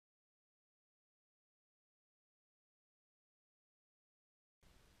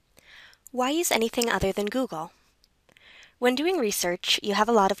Why use anything other than Google? When doing research, you have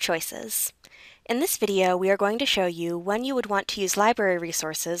a lot of choices. In this video, we are going to show you when you would want to use library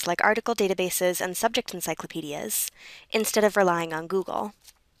resources like article databases and subject encyclopedias, instead of relying on Google.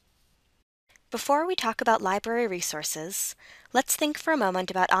 Before we talk about library resources, let's think for a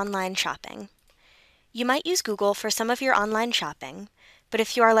moment about online shopping. You might use Google for some of your online shopping, but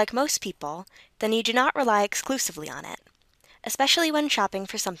if you are like most people, then you do not rely exclusively on it, especially when shopping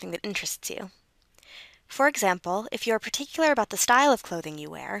for something that interests you. For example, if you are particular about the style of clothing you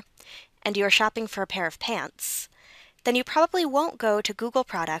wear, and you are shopping for a pair of pants, then you probably won't go to Google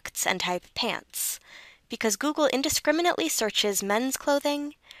products and type pants, because Google indiscriminately searches men's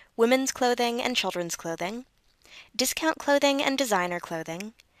clothing, women's clothing and children's clothing, discount clothing and designer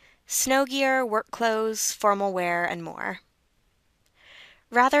clothing, snow gear, work clothes, formal wear, and more.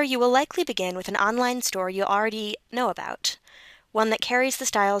 Rather, you will likely begin with an online store you already know about, one that carries the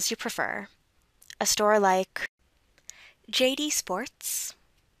styles you prefer, a store like JD Sports,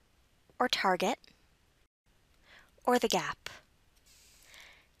 or Target, or The Gap.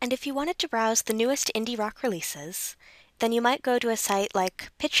 And if you wanted to browse the newest indie rock releases, then you might go to a site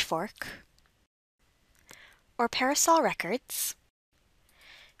like Pitchfork or Parasol Records.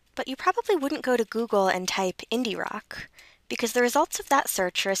 But you probably wouldn't go to Google and type indie rock, because the results of that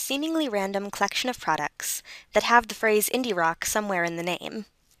search are a seemingly random collection of products that have the phrase indie rock somewhere in the name.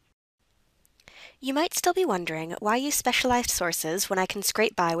 You might still be wondering why use specialized sources when I can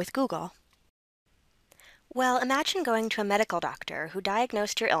scrape by with Google. Well, imagine going to a medical doctor who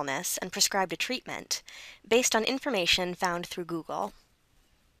diagnosed your illness and prescribed a treatment based on information found through Google.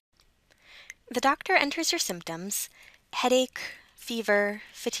 The doctor enters your symptoms, headache, fever,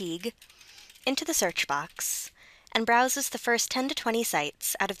 fatigue, into the search box and browses the first 10 to 20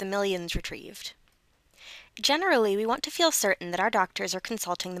 sites out of the millions retrieved. Generally, we want to feel certain that our doctors are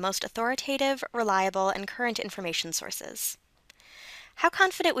consulting the most authoritative, reliable, and current information sources. How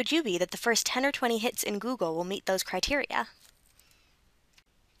confident would you be that the first 10 or 20 hits in Google will meet those criteria?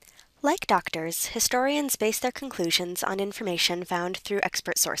 Like doctors, historians base their conclusions on information found through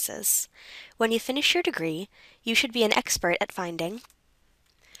expert sources. When you finish your degree, you should be an expert at finding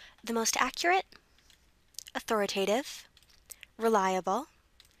the most accurate, authoritative, reliable,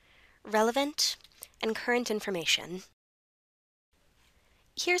 relevant, and current information.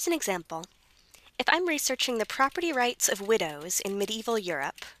 Here's an example. If I'm researching the property rights of widows in medieval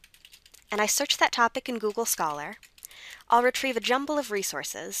Europe, and I search that topic in Google Scholar, I'll retrieve a jumble of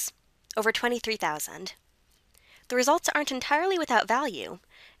resources, over 23,000. The results aren't entirely without value,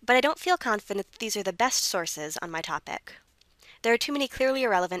 but I don't feel confident that these are the best sources on my topic. There are too many clearly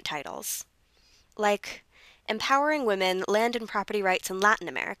irrelevant titles, like Empowering Women, Land and Property Rights in Latin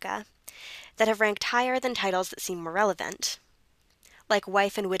America, that have ranked higher than titles that seem more relevant, like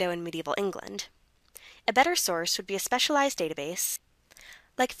Wife and Widow in Medieval England. A better source would be a specialized database,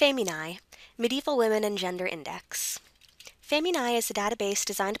 like Feminae, Medieval Women and Gender Index. Feminae is a database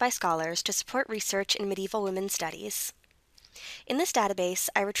designed by scholars to support research in medieval women's studies. In this database,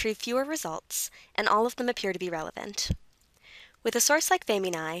 I retrieve fewer results, and all of them appear to be relevant. With a source like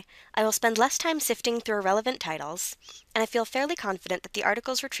Feminae, I will spend less time sifting through irrelevant titles, and I feel fairly confident that the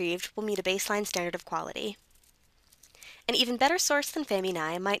articles retrieved will meet a baseline standard of quality. An even better source than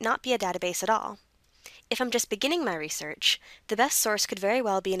Feminae might not be a database at all. If I'm just beginning my research, the best source could very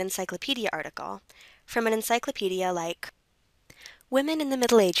well be an encyclopedia article, from an encyclopedia like Women in the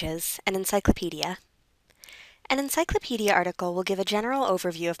Middle Ages, an Encyclopedia. An encyclopedia article will give a general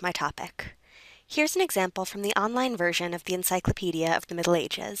overview of my topic. Here's an example from the online version of the Encyclopedia of the Middle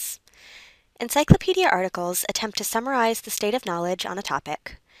Ages. Encyclopedia articles attempt to summarize the state of knowledge on a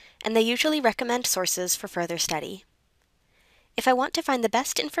topic, and they usually recommend sources for further study. If I want to find the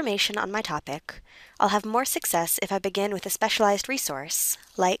best information on my topic, I'll have more success if I begin with a specialized resource,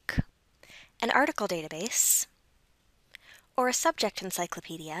 like an article database or a subject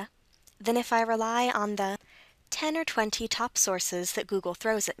encyclopedia, than if I rely on the 10 or 20 top sources that Google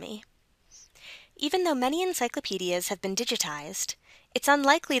throws at me. Even though many encyclopedias have been digitized, it's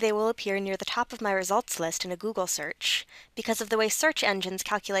unlikely they will appear near the top of my results list in a Google search because of the way search engines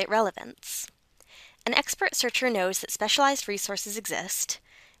calculate relevance. An expert searcher knows that specialized resources exist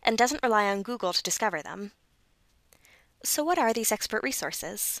and doesn't rely on Google to discover them. So what are these expert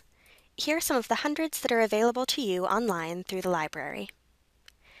resources? Here are some of the hundreds that are available to you online through the library.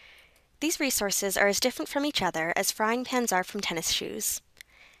 These resources are as different from each other as frying pans are from tennis shoes,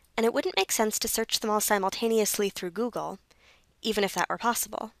 and it wouldn't make sense to search them all simultaneously through Google, even if that were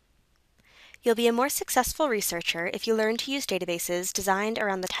possible. You'll be a more successful researcher if you learn to use databases designed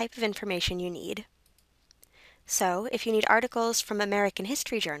around the type of information you need. So, if you need articles from American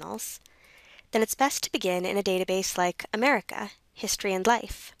history journals, then it's best to begin in a database like America, History and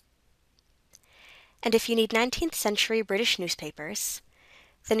Life. And if you need 19th century British newspapers,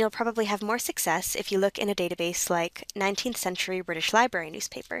 then you'll probably have more success if you look in a database like 19th century British Library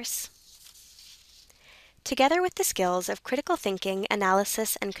newspapers. Together with the skills of critical thinking,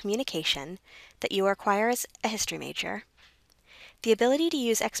 analysis, and communication that you acquire as a history major, the ability to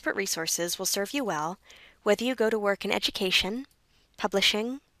use expert resources will serve you well whether you go to work in education,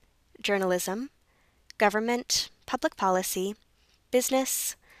 publishing, journalism, government, public policy,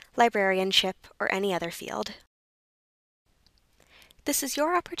 business, librarianship, or any other field. This is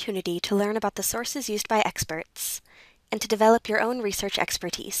your opportunity to learn about the sources used by experts and to develop your own research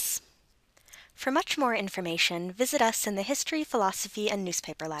expertise. For much more information, visit us in the History, Philosophy, and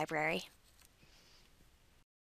Newspaper Library.